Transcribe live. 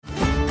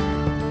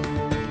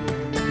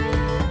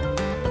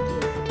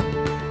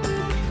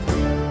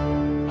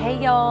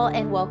y'all,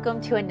 and welcome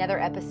to another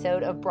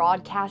episode of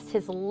Broadcast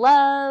His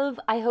Love.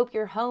 I hope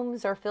your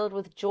homes are filled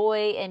with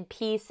joy and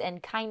peace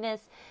and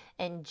kindness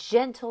and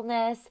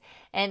gentleness,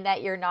 and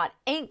that you're not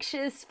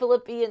anxious.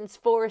 Philippians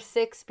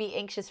 4:6, be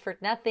anxious for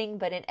nothing,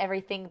 but in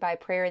everything by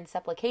prayer and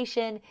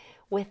supplication,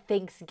 with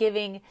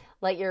thanksgiving,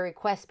 let your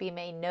requests be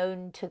made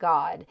known to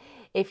God.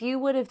 If you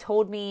would have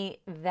told me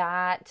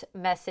that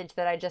message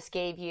that I just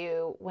gave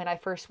you when I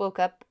first woke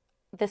up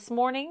this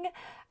morning,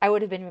 I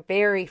would have been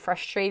very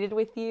frustrated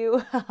with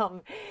you.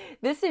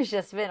 This has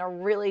just been a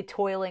really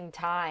toiling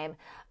time.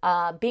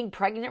 Being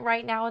pregnant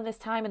right now in this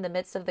time in the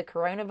midst of the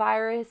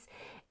coronavirus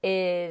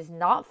is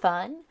not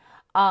fun.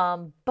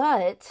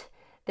 But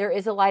there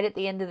is a light at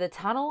the end of the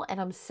tunnel,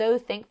 and I'm so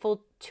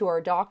thankful to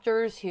our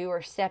doctors who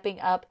are stepping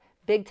up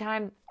big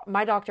time.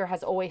 My doctor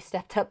has always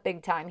stepped up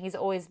big time. He's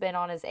always been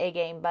on his A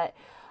game, but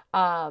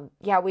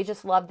we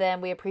just love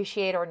them. We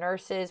appreciate our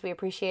nurses. We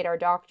appreciate our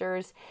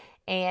doctors.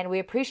 And we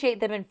appreciate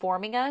them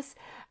informing us.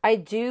 I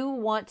do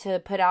want to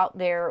put out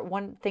there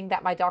one thing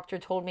that my doctor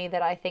told me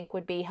that I think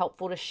would be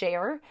helpful to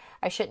share.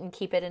 I shouldn't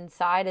keep it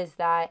inside, is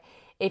that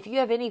if you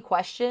have any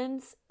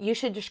questions, you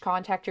should just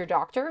contact your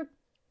doctor,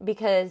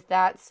 because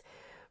that's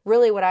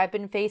really what I've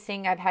been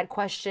facing. I've had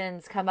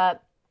questions come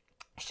up.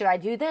 Should I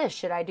do this?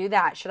 Should I do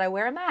that? Should I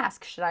wear a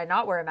mask? Should I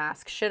not wear a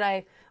mask? Should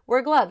I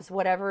wear gloves?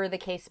 Whatever the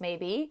case may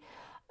be,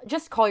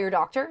 just call your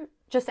doctor.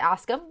 Just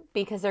ask them,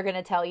 because they're going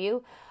to tell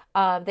you.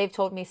 They've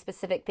told me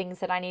specific things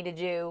that I need to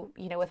do,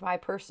 with my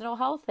personal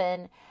health.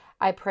 And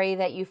I pray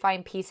that you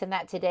find peace in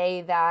that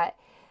today, that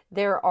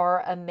there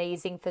are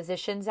amazing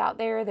physicians out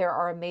there. There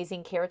are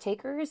amazing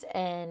caretakers,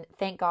 and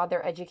thank God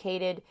they're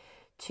educated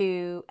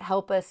to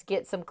help us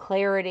get some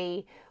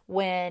clarity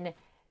when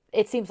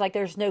it seems like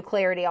there's no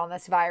clarity on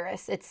this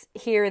virus. It's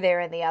here,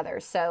 there, and the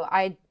other. So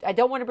I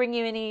don't want to bring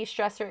you any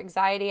stress or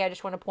anxiety. I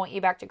just want to point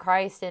you back to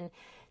Christ and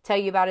tell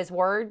you about his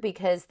word,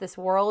 because this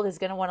world is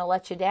going to want to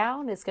let you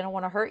down. It's going to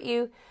want to hurt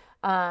you.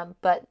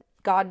 But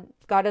God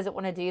doesn't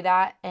want to do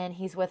that, and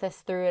he's with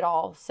us through it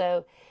all.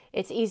 So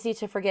it's easy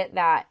to forget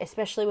that,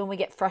 especially when we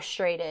get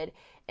frustrated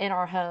in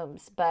our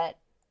homes. But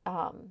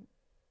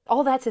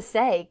all that to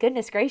say,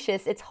 goodness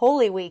gracious, it's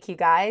Holy Week, you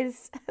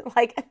guys.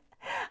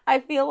 I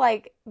feel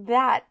like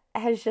that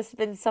has just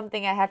been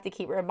something I have to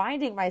keep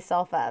reminding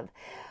myself of.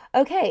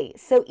 Okay,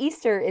 so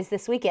Easter is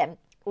this weekend.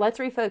 Let's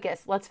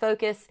refocus. Let's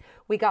focus.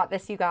 We got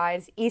this, you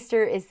guys.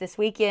 Easter is this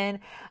weekend.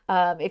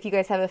 If you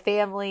guys have a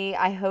family,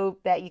 I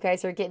hope that you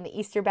guys are getting the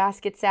Easter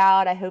baskets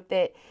out. I hope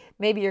that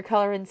maybe you're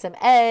coloring some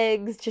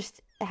eggs,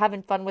 just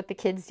having fun with the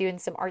kids, doing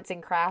some arts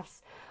and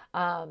crafts,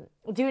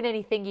 doing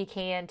anything you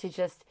can to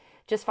just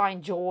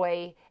find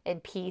joy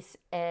and peace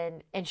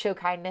and show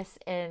kindness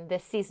in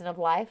this season of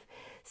life.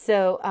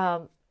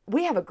 So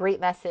we have a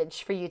great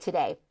message for you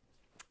today.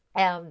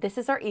 This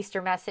is our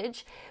Easter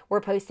message. We're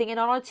posting it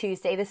on a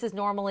Tuesday. This is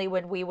normally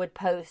when we would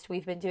post.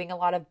 We've been doing a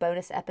lot of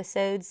bonus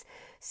episodes.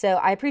 So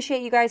I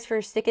appreciate you guys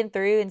for sticking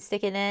through and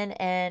sticking in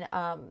and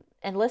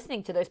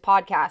listening to those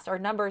podcasts. Our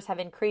numbers have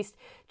increased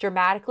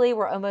dramatically.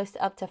 We're almost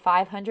up to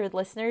 500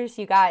 listeners.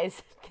 You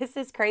guys, this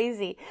is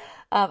crazy.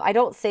 I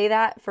don't say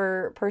that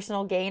for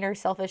personal gain or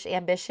selfish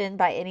ambition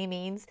by any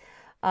means.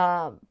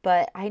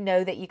 But I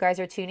know that you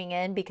guys are tuning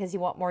in because you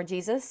want more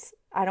Jesus.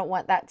 I don't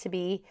want that to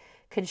be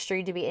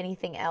construed to be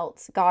anything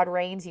else. God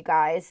reigns, you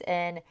guys.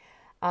 And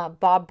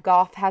Bob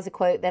Goff has a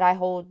quote that I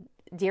hold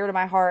dear to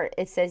my heart.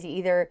 It says, you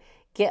either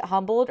get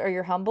humbled or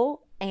you're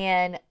humble.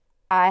 And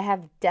I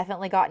have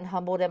definitely gotten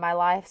humbled in my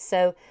life.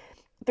 So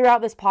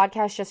throughout this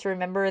podcast, just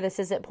remember, this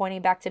isn't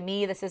pointing back to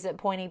me. This isn't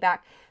pointing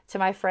back to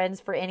my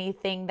friends for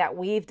anything that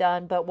we've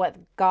done, but what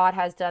God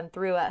has done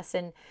through us.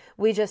 And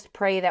we just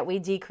pray that we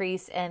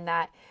decrease and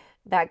that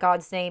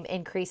God's name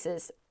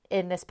increases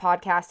in this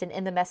podcast and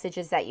in the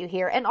messages that you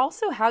hear, and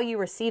also how you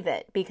receive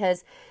it.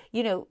 Because,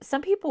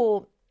 some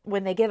people,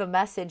 when they give a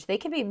message, they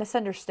can be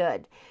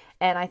misunderstood.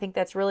 And I think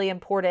that's really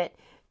important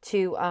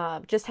to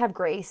just have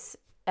grace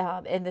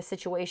in the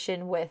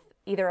situation with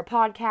either a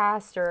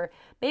podcast or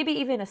maybe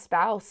even a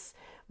spouse.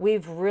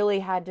 We've really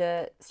had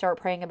to start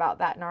praying about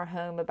that in our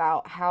home,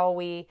 about how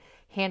we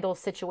handle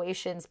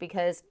situations,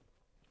 because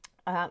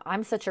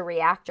I'm such a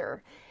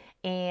reactor,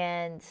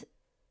 and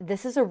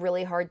this is a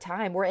really hard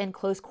time. We're in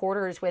close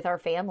quarters with our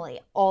family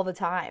all the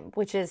time,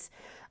 which is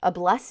a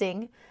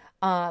blessing.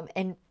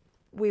 And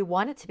we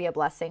want it to be a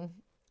blessing.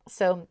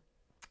 So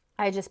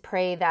I just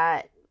pray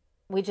that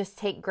we just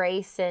take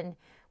grace and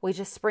we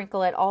just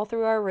sprinkle it all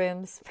through our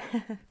rooms.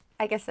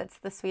 I guess that's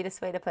the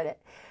sweetest way to put it.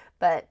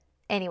 But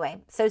anyway,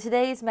 so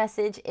today's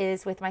message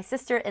is with my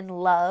sister in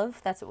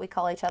love. That's what we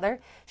call each other.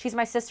 She's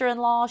my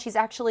sister-in-law. She's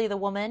actually the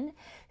woman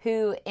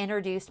who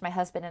introduced my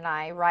husband and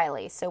I,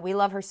 Riley. So we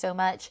love her so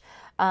much.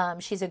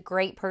 She's a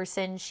great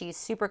person. She's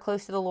super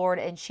close to the Lord,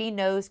 and she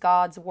knows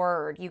God's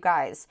word, you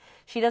guys.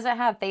 She doesn't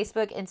have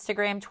Facebook,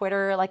 Instagram,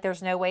 Twitter.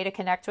 There's no way to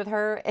connect with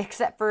her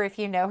except for if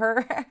you know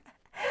her.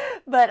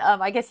 But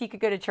I guess you could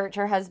go to church.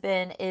 Her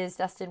husband is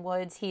Dustin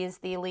Woods. He is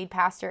the lead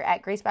pastor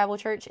at Grace Bible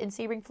Church in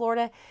Sebring,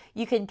 Florida.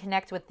 You can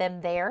connect with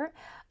them there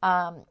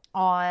on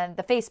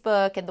the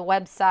Facebook and the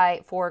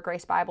website for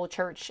Grace Bible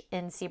Church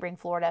in Sebring,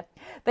 Florida.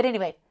 But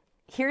anyway,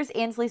 here's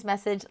Ansley's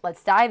message.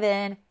 Let's dive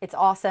in. It's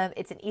awesome.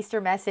 It's an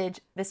Easter message.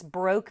 This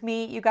broke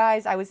me, you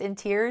guys. I was in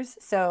tears.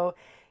 So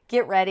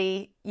get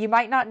ready. You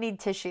might not need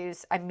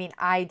tissues. I mean,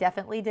 I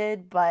definitely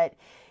did, but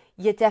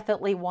you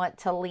definitely want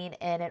to lean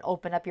in and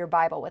open up your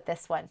Bible with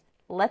this one.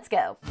 Let's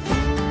go.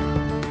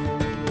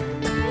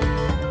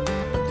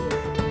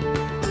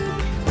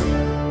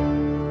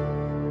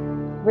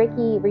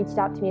 Ricky reached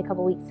out to me a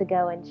couple weeks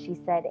ago and she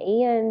said,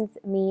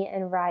 me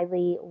and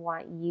Riley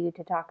want you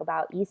to talk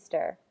about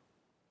Easter.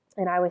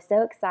 And I was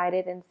so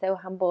excited and so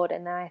humbled.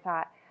 And then I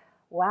thought,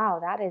 wow,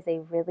 that is a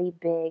really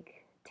big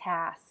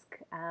task.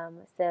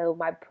 So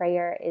my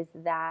prayer is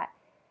that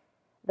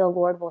the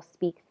Lord will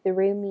speak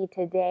through me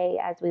today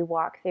as we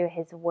walk through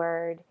His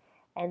Word,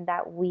 and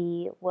that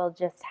we will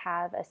just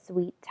have a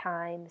sweet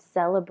time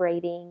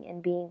celebrating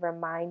and being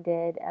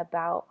reminded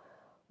about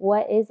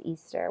what is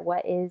Easter,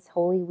 what is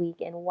Holy Week,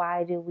 and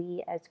why do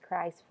we as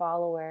Christ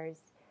followers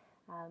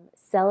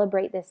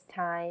celebrate this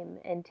time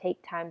and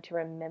take time to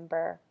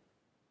remember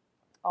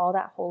all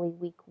that Holy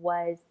Week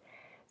was.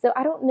 So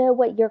I don't know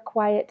what your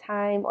quiet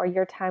time or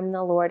your time in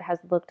the Lord has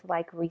looked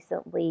like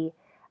recently,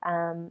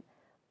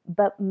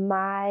 but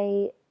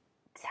my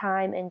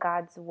time in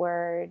God's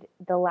Word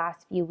the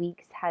last few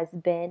weeks has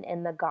been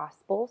in the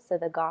Gospels. So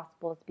the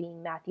Gospels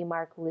being Matthew,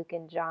 Mark, Luke,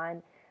 and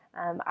John.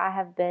 I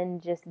have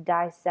been just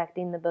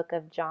dissecting the book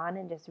of John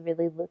and just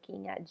really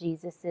looking at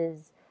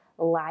Jesus's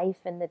life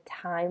and the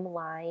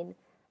timeline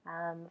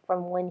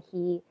from when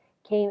He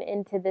came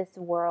into this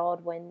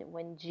world,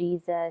 when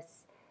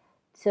Jesus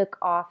took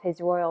off His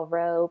royal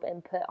robe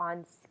and put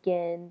on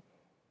skin,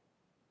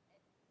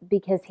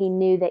 because He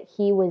knew that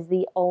He was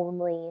the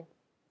only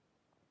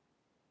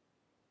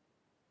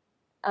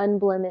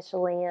unblemished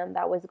lamb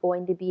that was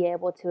going to be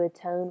able to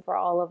atone for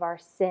all of our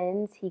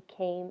sins. He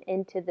came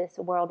into this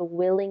world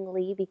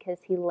willingly because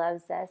He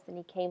loves us, and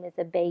He came as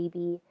a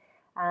baby.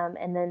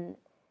 And then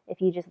if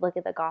you just look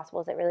at the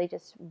Gospels, it really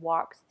just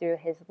walks through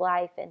His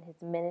life and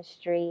His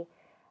ministry.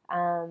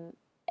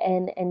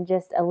 And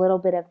just a little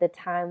bit of the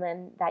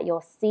timeline that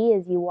you'll see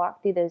as you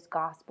walk through those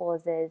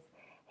Gospels is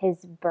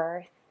His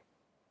birth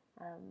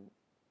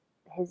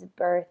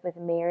with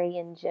Mary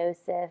and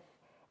Joseph,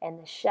 and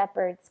the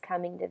shepherds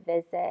coming to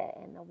visit,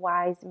 and the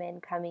wise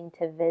men coming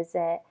to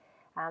visit.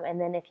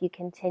 And then if you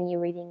continue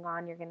reading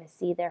on, you're going to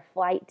see their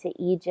flight to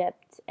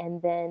Egypt,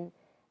 and then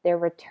their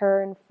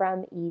return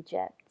from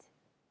Egypt.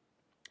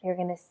 You're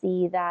going to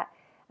see that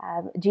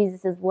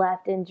Jesus is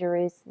left in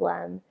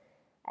Jerusalem,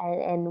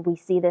 and we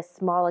see this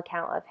small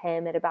account of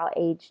Him at about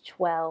age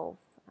 12.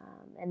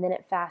 And then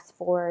it fast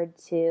forward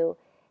to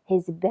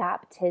His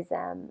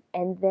baptism,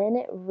 and then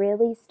it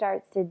really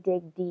starts to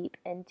dig deep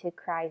into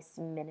Christ's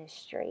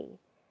ministry.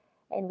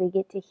 And we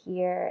get to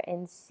hear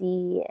and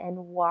see and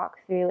walk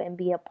through and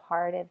be a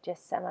part of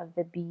just some of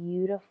the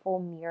beautiful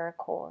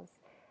miracles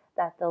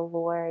that the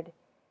Lord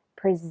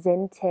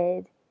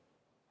presented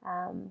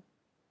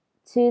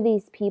to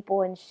these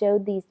people and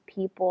showed these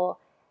people,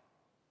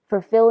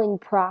 fulfilling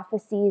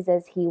prophecies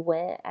as He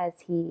went, as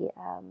He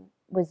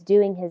was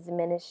doing His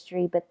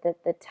ministry. But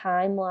the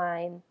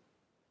timeline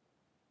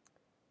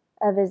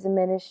of His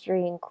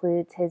ministry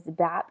includes His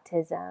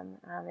baptism.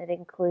 It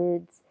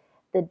includes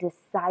the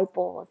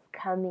disciples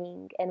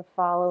coming and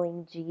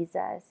following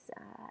Jesus.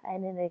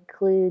 And it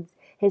includes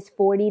His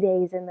 40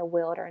 days in the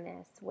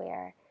wilderness,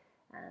 where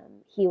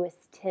He was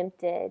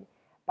tempted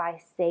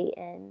by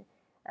Satan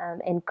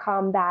and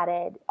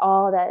combated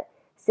all that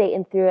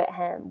Satan threw at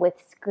Him with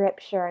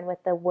Scripture and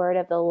with the word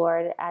of the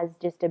Lord, as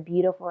just a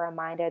beautiful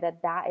reminder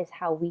that is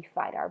how we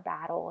fight our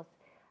battles.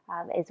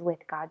 Is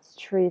with God's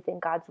truth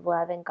and God's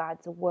love and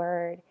God's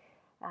word.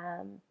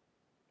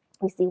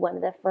 We see one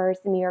of the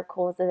first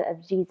miracles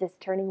of Jesus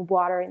turning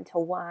water into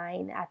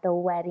wine at the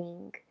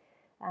wedding.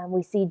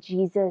 We see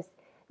Jesus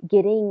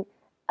getting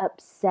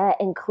upset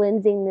and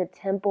cleansing the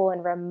temple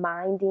and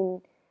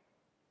reminding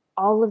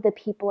all of the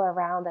people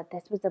around that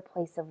this was a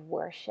place of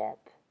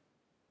worship.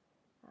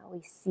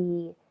 We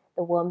see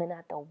the woman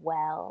at the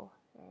well,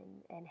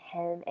 and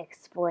Him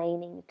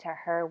explaining to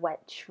her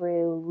what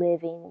true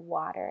living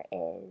water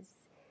is.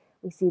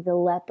 We see the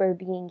leper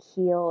being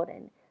healed,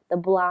 and the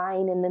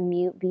blind and the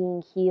mute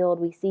being healed.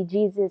 We see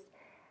Jesus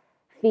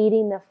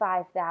feeding the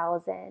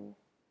 5,000,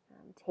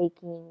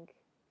 taking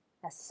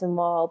a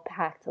small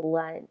packed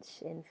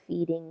lunch and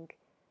feeding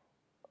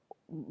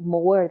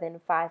more than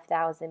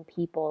 5,000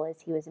 people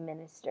as He was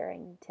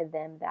ministering to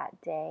them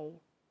that day.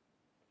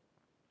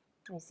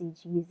 We see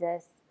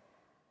Jesus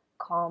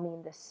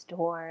calming the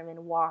storm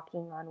and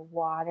walking on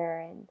water,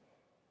 and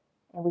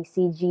we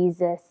see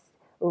Jesus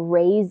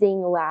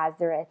raising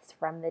Lazarus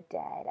from the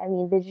dead. I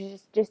mean,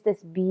 there's just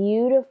this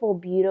beautiful,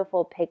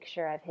 beautiful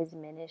picture of His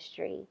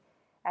ministry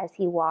as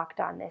He walked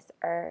on this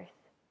earth.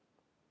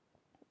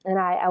 And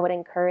I would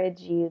encourage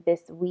you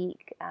this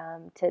week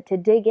to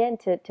dig in,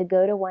 to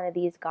go to one of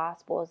these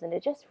Gospels and to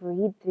just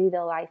read through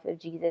the life of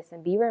Jesus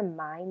and be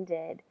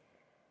reminded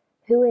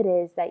who it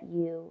is that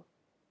you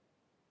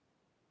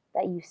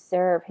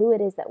serve, who it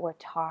is that we're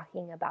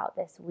talking about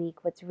this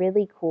week. What's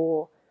really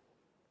cool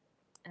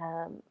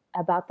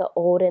about the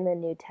Old and the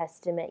New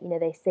Testament,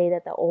 they say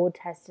that the Old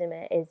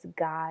Testament is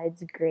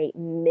God's great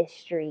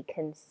mystery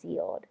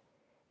concealed,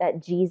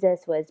 that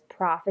Jesus was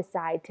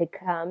prophesied to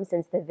come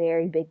since the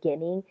very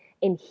beginning,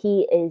 and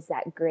he is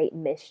that great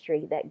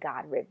mystery that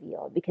God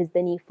revealed. Because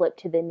then you flip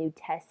to the New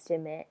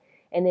Testament,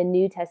 and the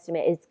New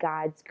Testament is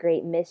God's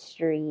great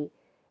mystery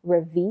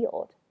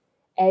revealed.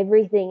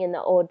 Everything in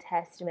the Old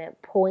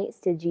Testament points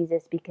to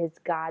Jesus because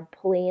God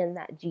planned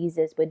that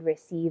Jesus would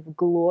receive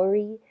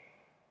glory,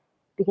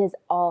 because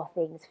all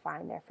things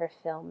find their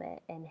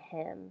fulfillment in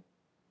him.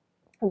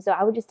 And so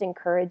I would just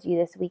encourage you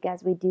this week,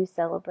 as we do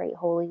celebrate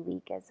Holy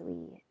Week, as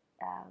we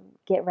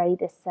get ready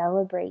to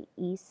celebrate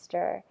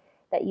Easter,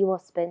 that you will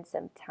spend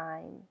some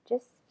time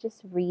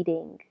just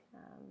reading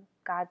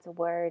God's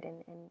word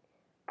and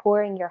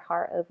pouring your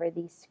heart over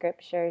these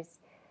scriptures.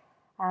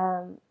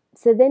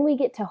 So then we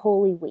get to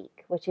Holy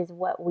Week, which is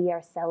what we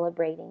are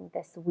celebrating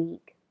this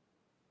week.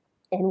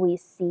 And we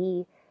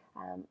see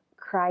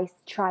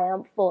Christ's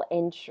triumphal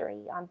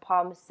entry on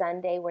Palm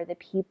Sunday, where the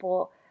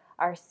people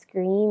are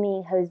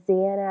screaming,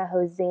 Hosanna,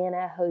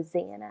 Hosanna,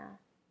 Hosanna.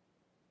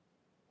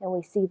 And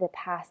we see the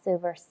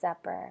Passover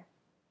supper,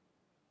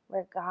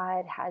 where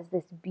God has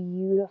this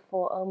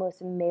beautiful,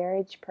 almost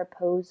marriage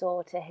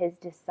proposal to his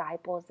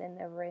disciples in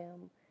the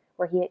room,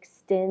 where he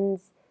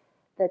extends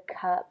the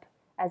cup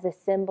as a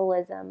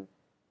symbolism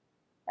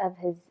of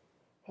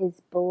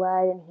his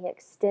blood, and he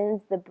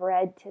extends the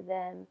bread to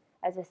them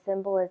as a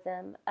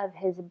symbolism of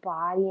his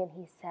body, and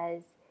he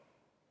says,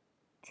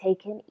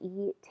 take and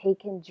eat,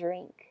 take and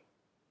drink.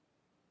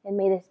 And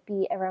may this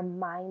be a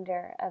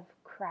reminder of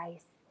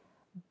Christ's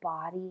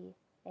body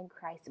and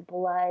Christ's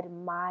blood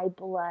and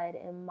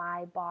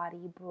my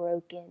body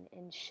broken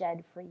and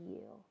shed for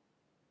you.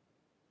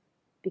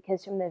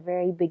 Because from the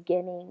very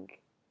beginning,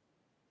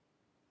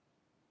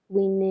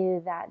 we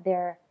knew that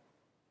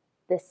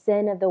the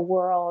sin of the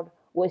world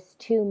was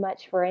too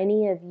much for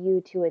any of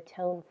you to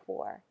atone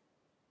for.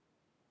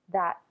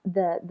 That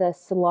the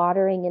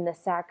slaughtering and the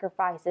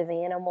sacrifice of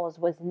animals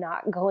was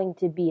not going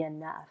to be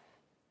enough.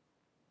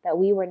 That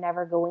we were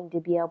never going to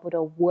be able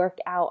to work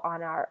out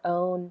on our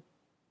own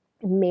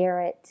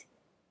merit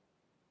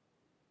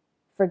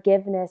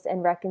forgiveness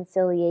and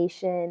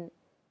reconciliation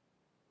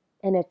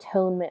and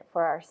atonement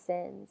for our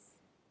sins.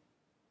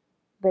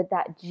 But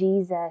that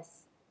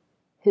Jesus,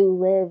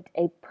 who lived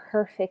a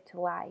perfect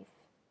life,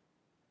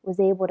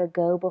 was able to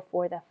go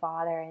before the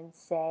Father and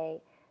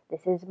say,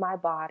 this is my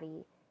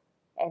body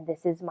and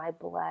this is my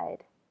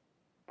blood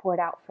poured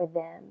out for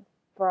them,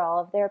 for all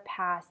of their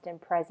past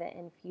and present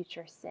and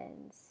future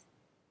sins.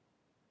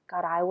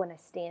 God, I want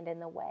to stand in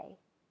the way.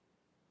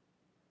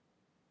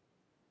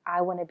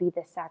 I want to be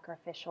the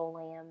sacrificial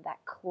lamb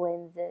that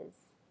cleanses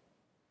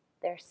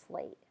their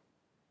slate.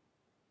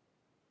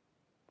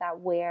 That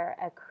where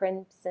a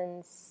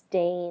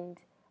crimson-stained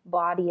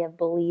body of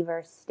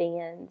believers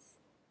stands,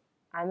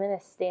 I'm going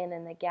to stand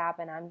in the gap,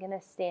 and I'm going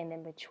to stand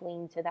in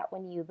between, so that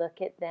when you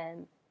look at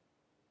them,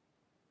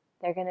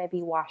 they're going to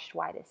be washed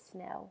white as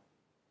snow.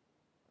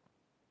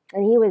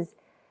 And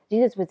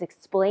Jesus was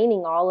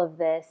explaining all of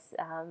this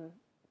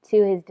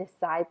to his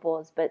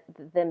disciples, but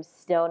them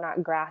still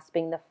not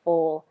grasping the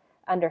full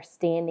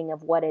understanding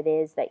of what it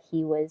is that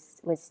he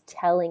was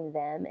telling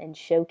them and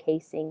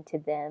showcasing to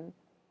them.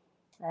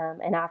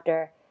 And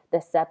after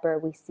the supper,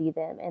 we see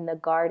them in the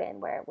garden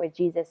where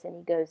Jesus, and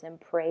he goes and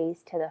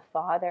prays to the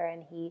Father,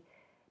 and he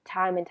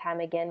time and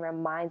time again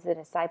reminds the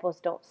disciples,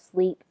 don't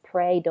sleep,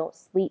 pray, don't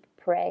sleep,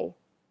 pray.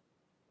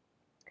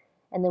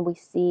 And then we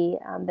see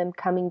them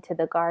coming to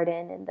the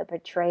garden, and the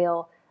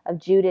betrayal of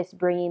Judas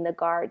bringing the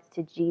guards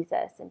to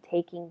Jesus and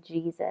taking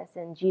Jesus.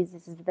 And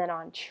Jesus is then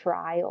on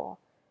trial.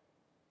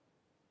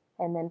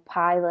 And then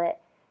Pilate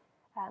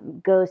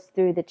goes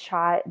through the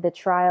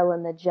trial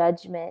and the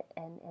judgment,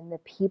 and the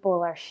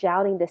people are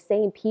shouting, the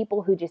same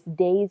people who just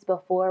days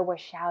before were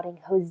shouting,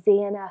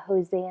 Hosanna,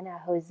 Hosanna,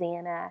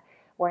 Hosanna,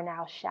 were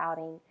now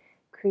shouting,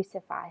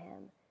 crucify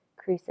him,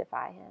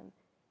 crucify him,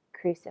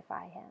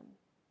 crucify him.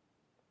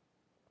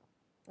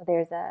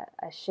 There's a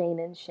Shane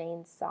and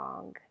Shane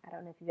song. I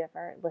don't know if you've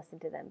ever listened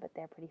to them, but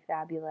they're pretty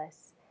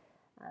fabulous.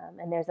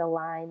 And there's a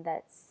line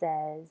that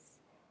says,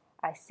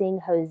 I sing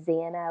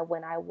Hosanna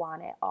when I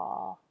want it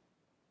all.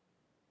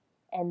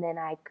 And then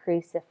I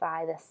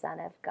crucify the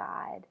Son of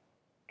God,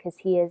 because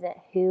he isn't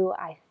who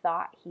I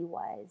thought he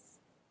was.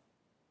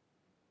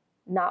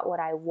 Not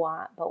what I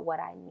want, but what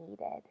I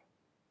needed.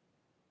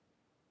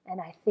 And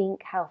I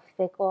think how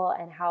fickle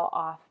and how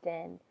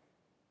often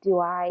do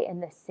I,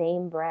 in the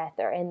same breath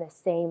or in the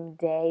same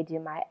day, do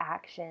my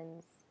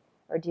actions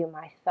or do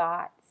my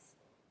thoughts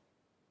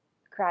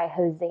cry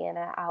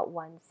Hosanna out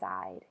one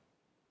side,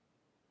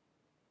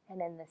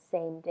 and in the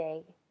same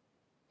day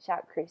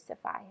shout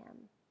crucify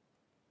him.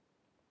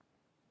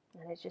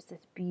 And it's just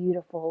this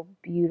beautiful,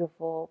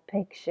 beautiful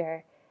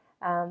picture.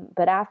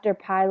 But after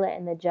Pilate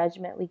and the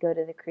judgment, we go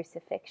to the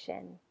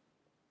crucifixion,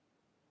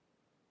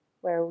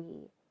 where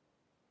we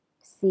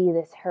see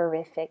this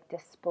horrific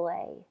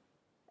display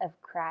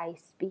of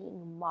Christ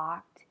being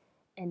mocked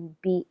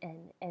and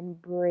beaten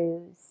and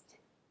bruised,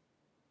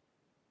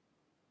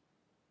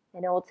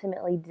 and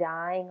ultimately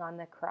dying on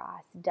the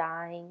cross,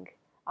 dying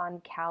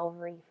on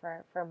Calvary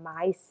for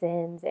my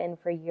sins and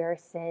for your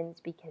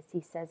sins, because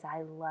he says,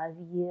 I love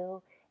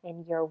you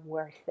and you're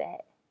worth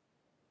it.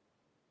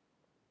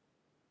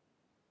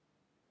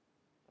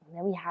 And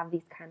then we have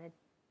these kind of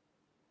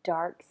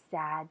dark,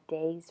 sad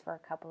days for a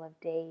couple of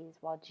days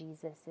while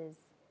Jesus is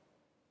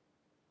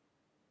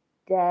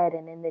dead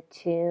and in the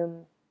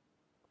tomb.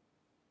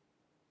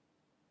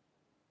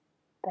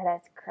 But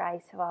as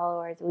Christ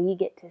followers, we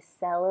get to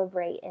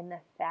celebrate in the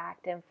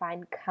fact and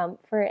find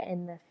comfort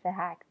in the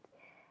fact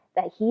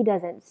that he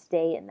doesn't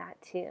stay in that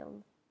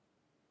tomb.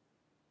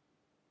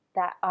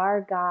 That our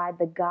God,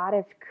 the God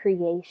of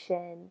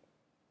creation,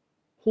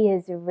 he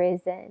is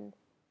risen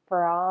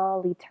for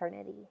all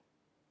eternity.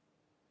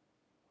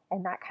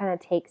 And that kind of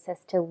takes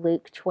us to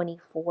Luke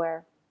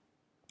 24.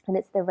 And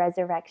it's the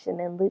resurrection.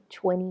 And Luke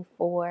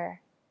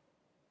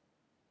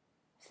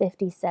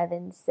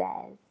 24:57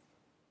 says,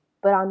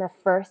 but on the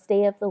first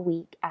day of the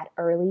week at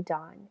early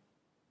dawn,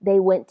 they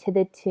went to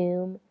the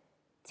tomb,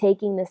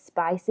 taking the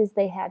spices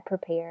they had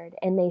prepared,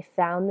 and they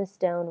found the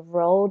stone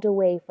rolled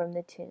away from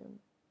the tomb.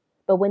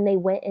 But when they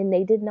went in,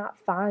 they did not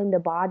find the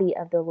body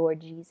of the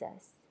Lord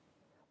Jesus.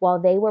 While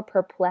they were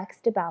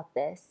perplexed about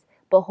this,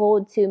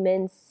 behold, two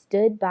men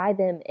stood by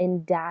them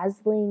in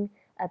dazzling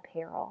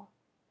apparel.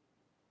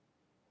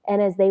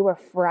 And as they were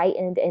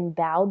frightened and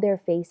bowed their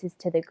faces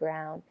to the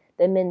ground,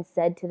 the men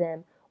said to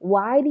them,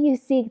 why do you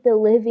seek the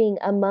living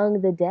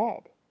among the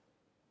dead?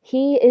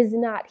 He is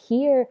not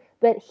here,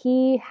 but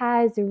he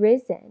has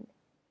risen.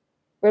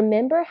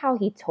 Remember how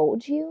he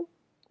told you,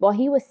 while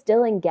he was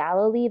still in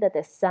Galilee, that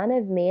the Son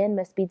of Man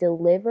must be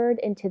delivered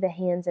into the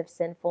hands of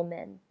sinful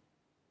men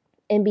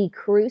and be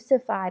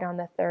crucified on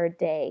the third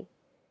day,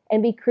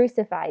 and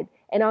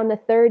on the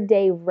third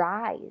day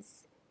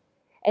rise.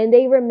 And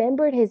they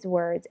remembered his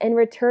words, and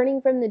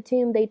returning from the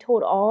tomb, they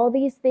told all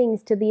these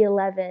things to the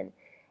 11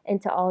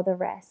 and to all the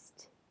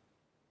rest.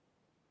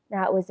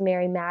 Now it was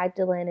Mary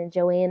Magdalene and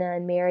Joanna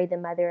and Mary, the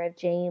mother of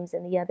James,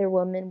 and the other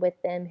woman with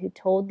them who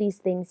told these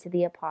things to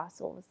the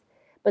apostles.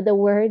 But the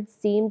words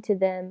seemed to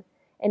them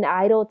an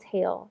idle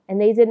tale, and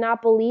they did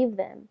not believe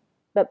them.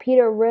 But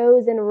Peter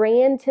rose and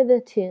ran to the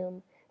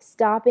tomb.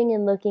 Stopping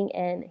and looking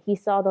in, he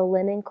saw the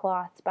linen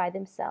cloths by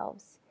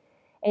themselves,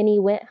 and he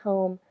went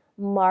home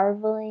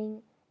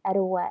marveling at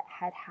what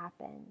had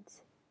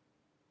happened.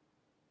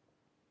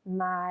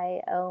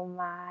 My, oh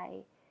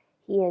my,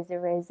 he is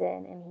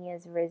risen, and he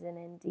is risen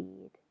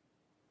indeed.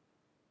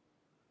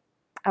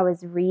 I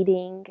was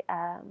reading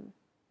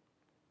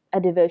a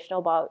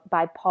devotional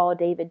by Paul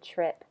David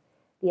Tripp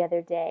the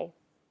other day,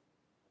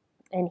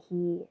 and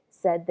he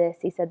said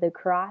this. He said, the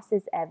cross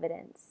is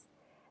evidence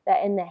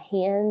that in the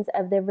hands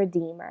of the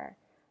Redeemer,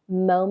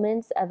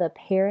 moments of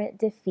apparent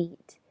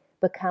defeat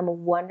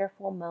become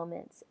wonderful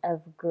moments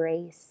of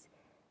grace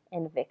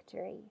and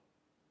victory.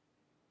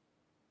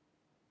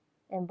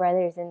 And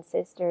brothers and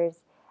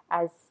sisters,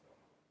 as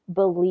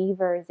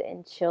believers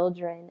and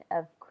children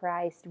of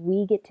Christ,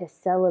 we get to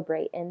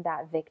celebrate in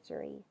that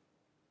victory.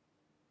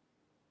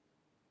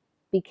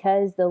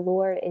 Because the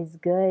Lord is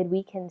good,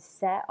 we can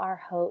set our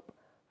hope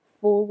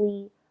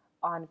fully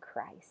on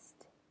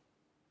Christ.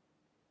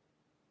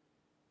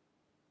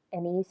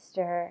 And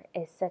Easter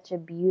is such a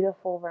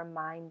beautiful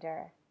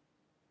reminder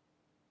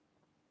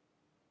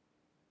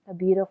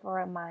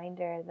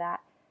that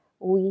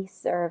we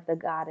serve the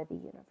God of the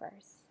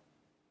universe,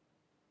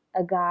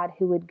 a God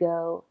who would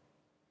go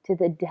to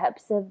the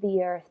depths of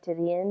the earth, to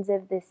the ends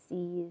of the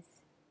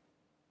seas,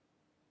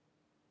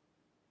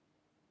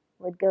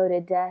 would go to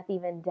death,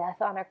 even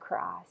death on a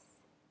cross,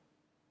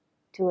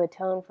 to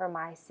atone for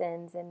my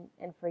sins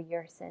and for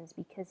your sins,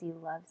 because he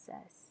loves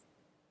us.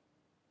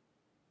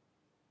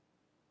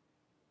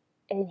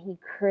 And he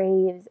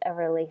craves a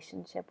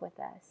relationship with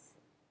us.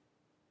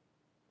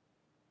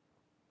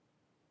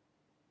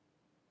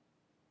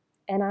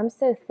 And I'm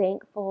so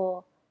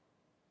thankful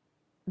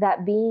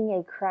that being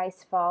a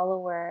Christ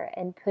follower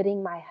and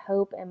putting my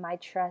hope and my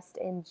trust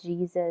in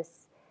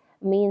Jesus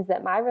means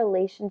that my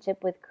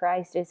relationship with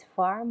Christ is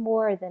far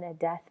more than a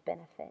death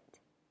benefit.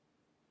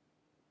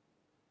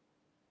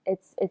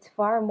 It's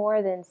far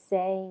more than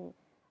saying,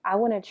 I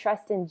want to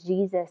trust in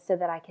Jesus so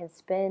that I can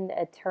spend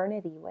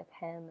eternity with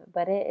him.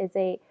 But it is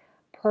a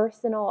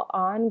personal,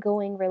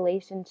 ongoing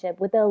relationship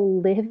with a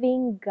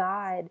living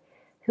God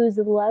whose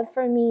love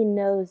for me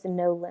knows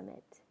no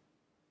limit,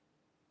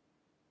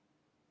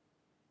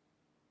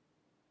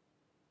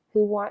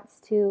 who wants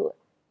to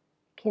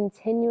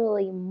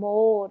continually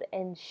mold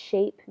and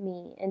shape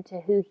me into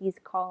who he's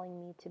calling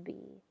me to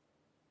be,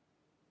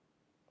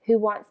 who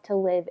wants to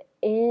live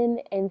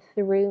in and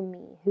through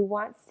me, who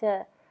wants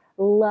to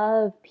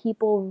love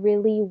people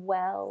really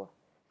well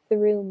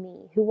through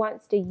me, who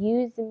wants to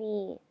use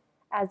me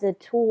as a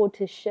tool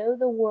to show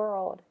the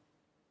world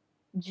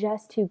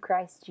just who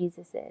Christ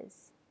Jesus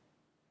is.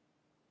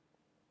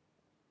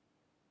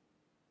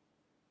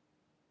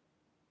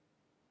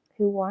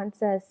 Who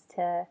wants us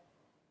to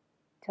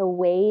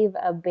wave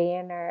a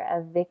banner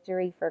of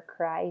victory for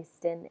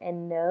Christ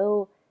and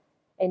know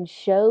and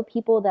show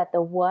people that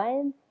the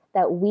one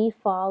that we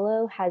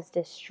follow has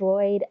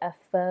destroyed a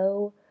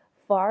foe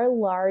far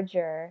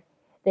larger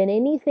than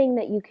anything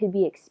that you could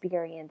be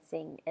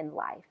experiencing in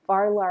life,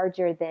 far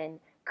larger than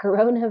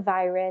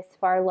coronavirus,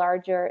 far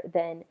larger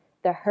than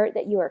the hurt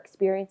that you are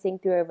experiencing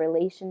through a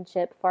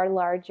relationship, far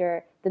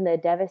larger than the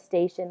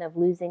devastation of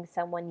losing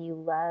someone you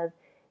love.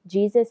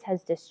 Jesus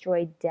has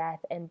destroyed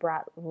death and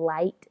brought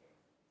light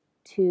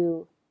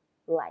to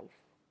life.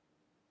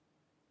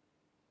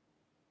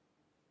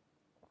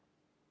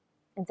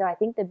 And so I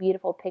think the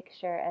beautiful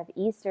picture of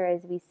Easter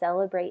as we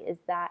celebrate is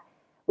that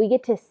we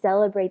get to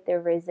celebrate the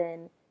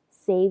risen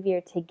Savior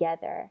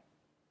together.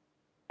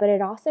 But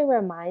it also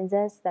reminds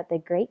us that the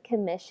Great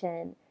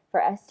Commission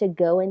for us to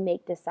go and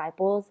make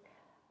disciples,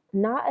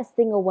 not a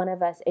single one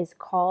of us is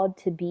called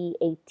to be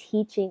a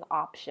teaching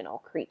optional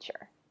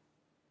creature.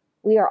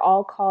 We are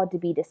all called to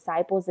be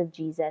disciples of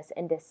Jesus,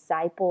 and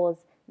disciples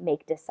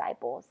make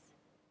disciples.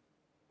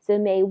 So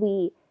may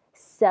we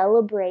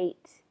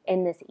celebrate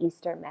in this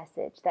Easter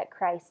message that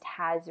Christ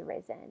has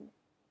risen.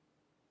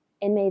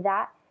 And may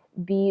that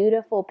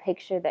beautiful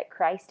picture that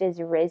Christ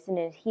is risen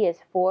and He is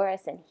for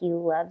us and He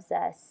loves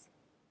us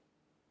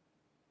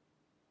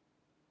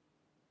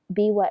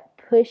be what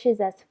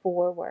pushes us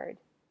forward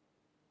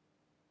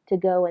to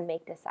go and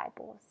make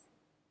disciples,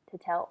 to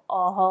tell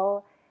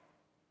all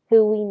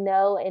who we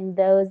know and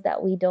those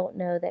that we don't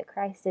know that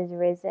Christ is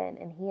risen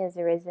and He is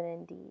risen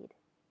indeed,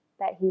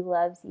 that He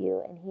loves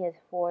you and He is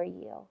for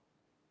you.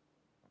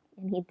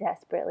 And He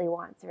desperately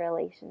wants a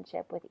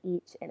relationship with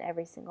each and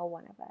every single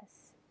one of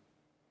us.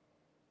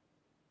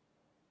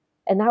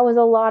 And that was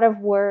a lot of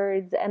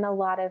words and a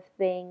lot of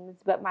things,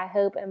 but my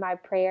hope and my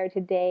prayer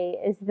today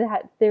is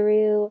that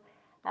through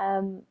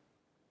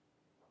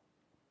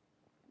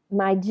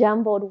my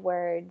jumbled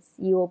words,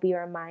 you will be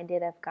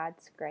reminded of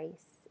God's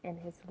grace and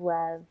His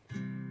love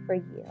for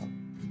you.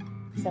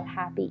 So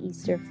happy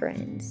Easter,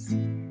 friends.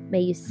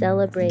 May you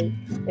celebrate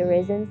the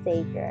risen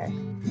Savior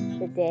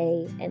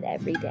today and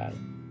every day.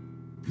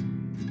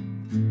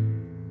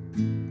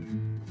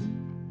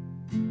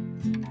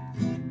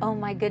 Oh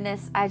my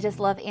goodness, I just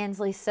love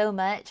Ansley so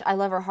much. I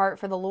love her heart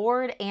for the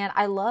Lord, and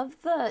I love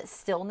the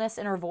stillness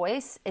in her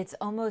voice. It's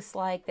almost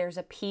like there's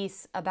a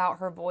piece about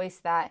her voice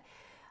that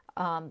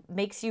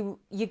makes you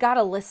got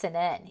to listen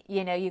in.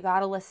 You got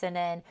to listen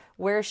in.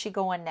 Where is she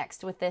going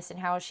next with this, and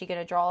how is she going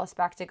to draw us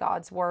back to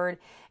God's word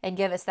and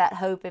give us that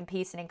hope and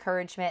peace and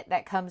encouragement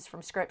that comes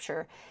from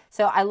Scripture?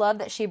 So I love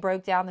that she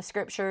broke down the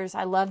Scriptures.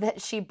 I love that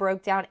she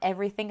broke down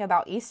everything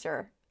about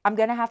Easter. I'm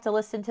going to have to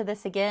listen to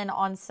this again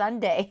on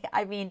Sunday.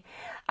 I mean,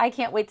 I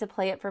can't wait to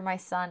play it for my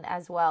son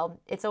as well.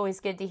 It's always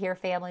good to hear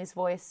family's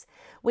voice.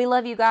 We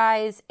love you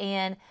guys,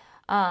 and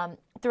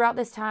throughout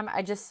this time,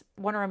 I just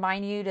want to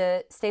remind you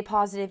to stay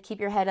positive, keep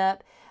your head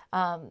up,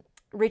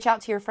 reach out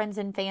to your friends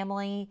and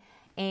family,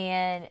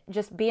 and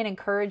just be an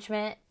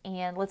encouragement,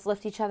 and let's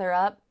lift each other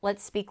up.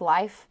 Let's speak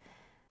life.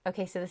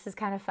 Okay, so this is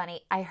kind of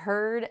funny. I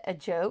heard a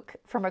joke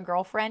from a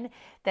girlfriend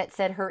that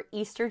said her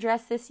Easter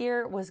dress this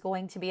year was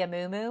going to be a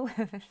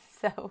muumuu.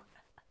 So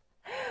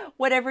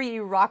whatever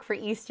you rock for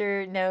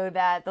Easter, know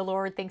that the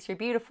Lord thinks you're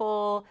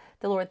beautiful,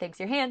 the Lord thinks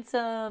you're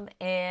handsome,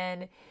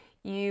 and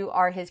you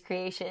are His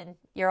creation.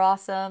 You're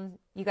awesome.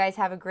 You guys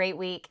have a great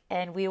week,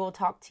 and we will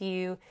talk to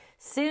you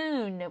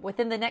soon.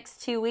 Within the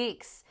next 2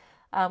 weeks,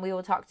 we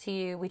will talk to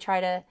you. We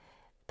try to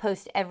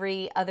post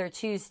every other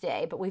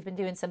Tuesday, but we've been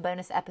doing some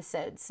bonus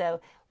episodes. So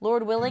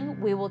Lord willing,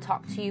 we will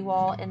talk to you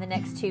all in the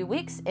next 2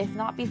 weeks. If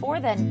not before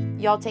then,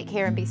 y'all take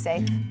care and be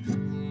safe.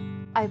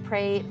 I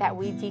pray that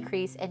we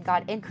decrease and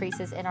God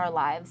increases in our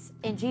lives.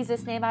 In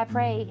Jesus' name I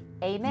pray.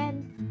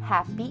 Amen.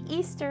 Happy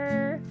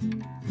Easter.